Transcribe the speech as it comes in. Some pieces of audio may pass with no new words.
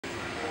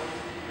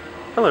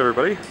Hello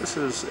everybody, this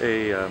is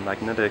a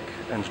magnetic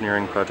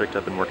engineering project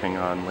I've been working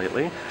on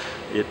lately.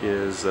 It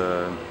is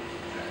a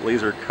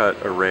laser cut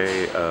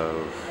array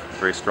of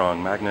very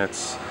strong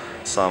magnets,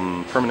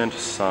 some permanent,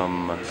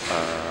 some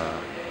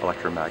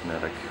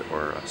electromagnetic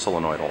or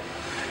solenoidal.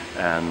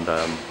 And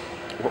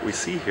what we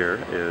see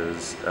here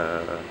is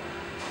a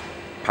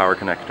power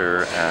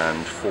connector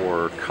and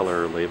 4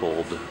 color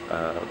labeled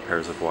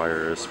pairs of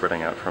wires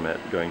spreading out from it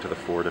going to the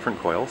 4 different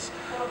coils.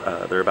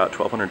 They're about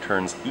 1200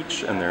 turns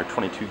each, and they're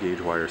 22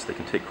 gauge wires. They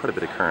can take quite a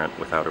bit of current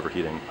without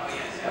overheating,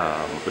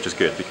 which is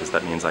good because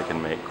that means I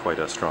can make quite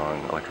a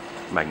strong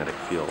electromagnetic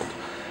field.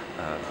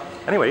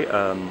 Anyway,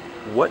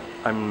 what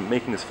I'm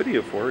making this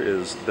video for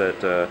is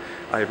that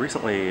I've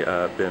recently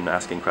been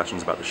asking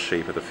questions about the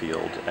shape of the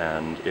field,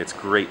 and it's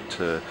great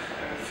to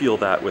feel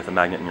that with a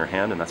magnet in your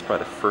hand, and that's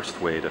probably the first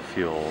way to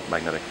feel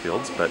magnetic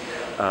fields, but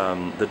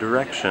the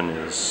direction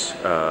is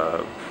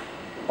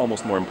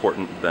almost more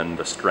important than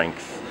the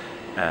strength.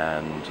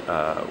 And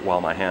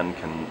while my hand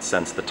can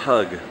sense the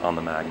tug on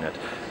the magnet,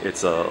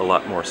 it's a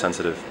lot more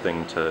sensitive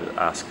thing to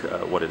ask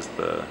what is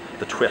the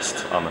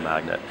twist on the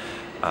magnet.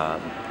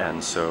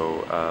 And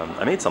so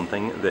I made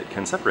something that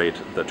can separate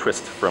the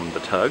twist from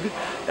the tug,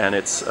 and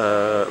it's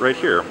right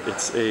here.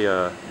 It's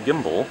a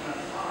gimbal,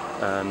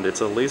 and it's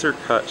a laser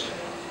cut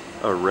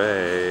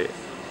array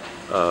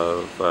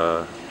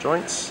of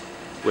joints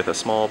with a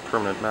small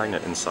permanent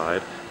magnet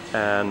inside,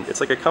 and it's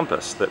like a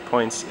compass that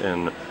points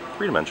in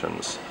 3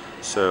 dimensions.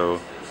 So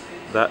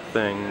that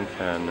thing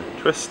can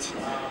twist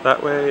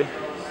that way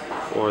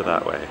or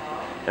that way.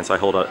 And so I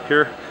hold it up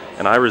here,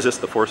 and I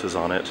resist the forces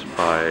on it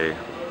by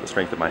the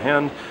strength of my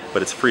hand,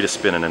 but it's free to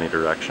spin in any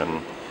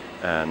direction,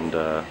 and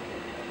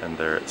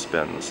there it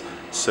spins.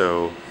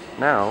 So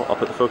now I'll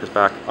put the focus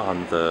back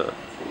on the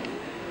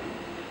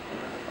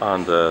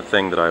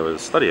thing that I was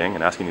studying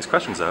and asking these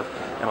questions of,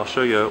 and I'll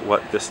show you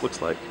what this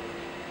looks like.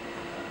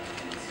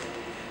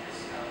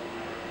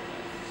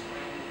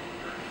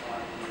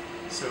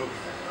 So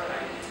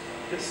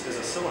this is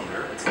a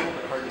cylinder. It's a little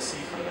bit hard to see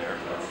from there,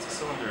 but it's a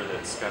cylinder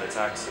that's got its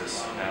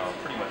axis now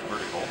pretty much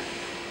vertical.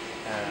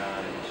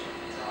 And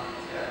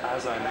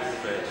as I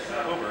move it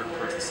over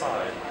towards the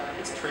side,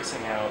 it's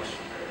tracing out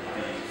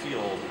the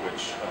field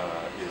which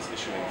is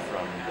issuing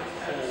from the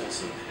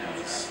poles of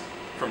these,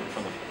 from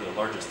the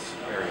largest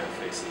area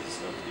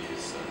faces of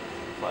these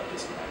flat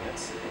disk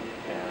magnets.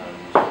 And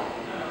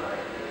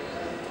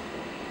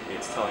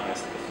it's telling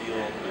us that the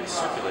field is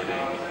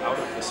circulating out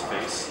of this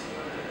face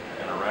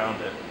and around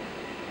it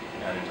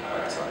and into the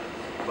backside.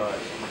 But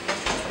the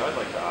questions that I'd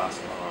like to ask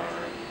are,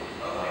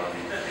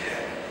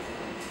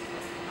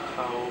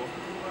 how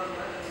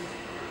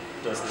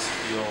does this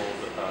field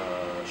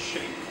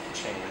shape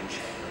change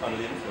under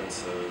the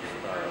influence of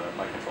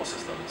my control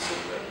system, so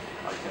that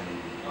I can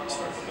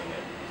start looking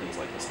at things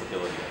like the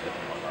stability of it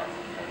and whatnot.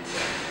 And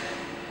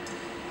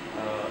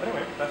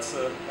anyway, that's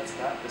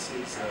that. This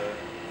is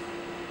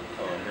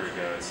oh, and here we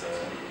go. It's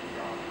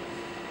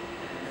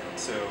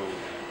so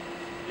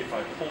if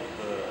I hold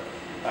the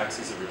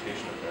axes of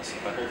rotation of this,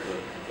 if I hold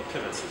the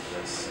pivots of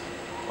this,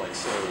 like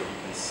so, you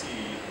can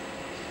see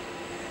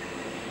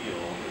the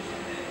field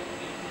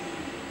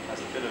has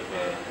a bit of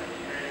a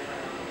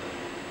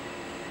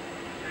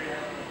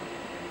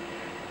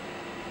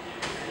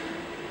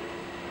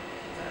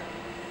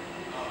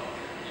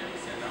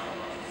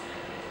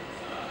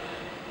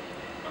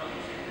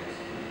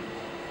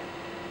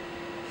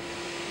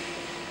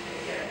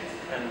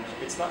and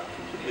it's not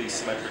completely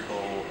symmetrical,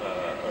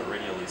 or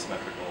radially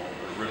symmetrical,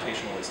 or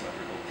rotationally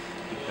symmetrical,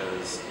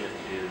 because it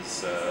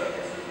is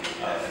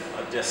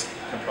a disk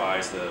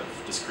comprised of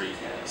discrete,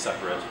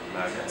 separate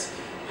magnets.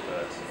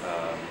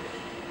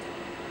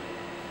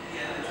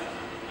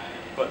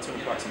 But to an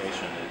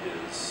approximation, it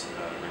is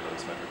radially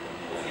symmetrical.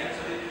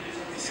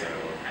 So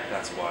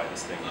that's why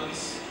this thing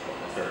is,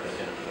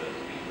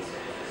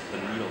 the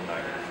needle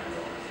magnet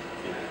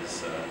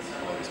is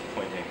always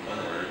pointing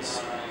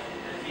inwards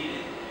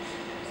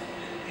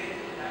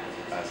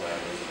as I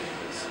rotate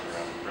this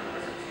around the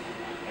perimeter.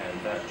 And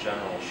that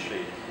general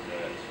shape,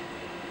 that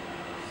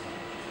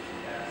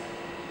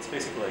it's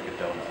basically like a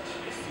donut.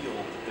 The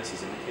field that this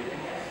is indicating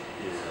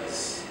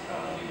is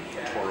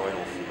a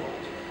toroidal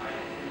field.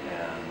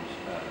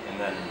 And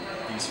then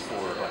these 4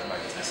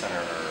 electromagnets in the center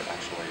are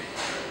actually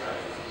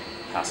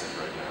passive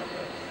right now,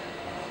 but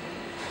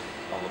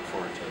I'll look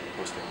forward to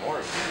posting more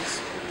of these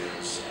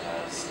videos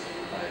as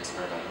I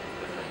experiment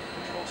with different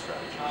control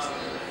strategies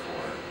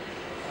for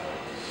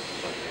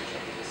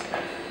levitation.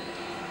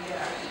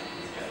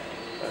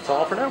 That's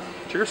all for now.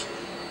 Cheers.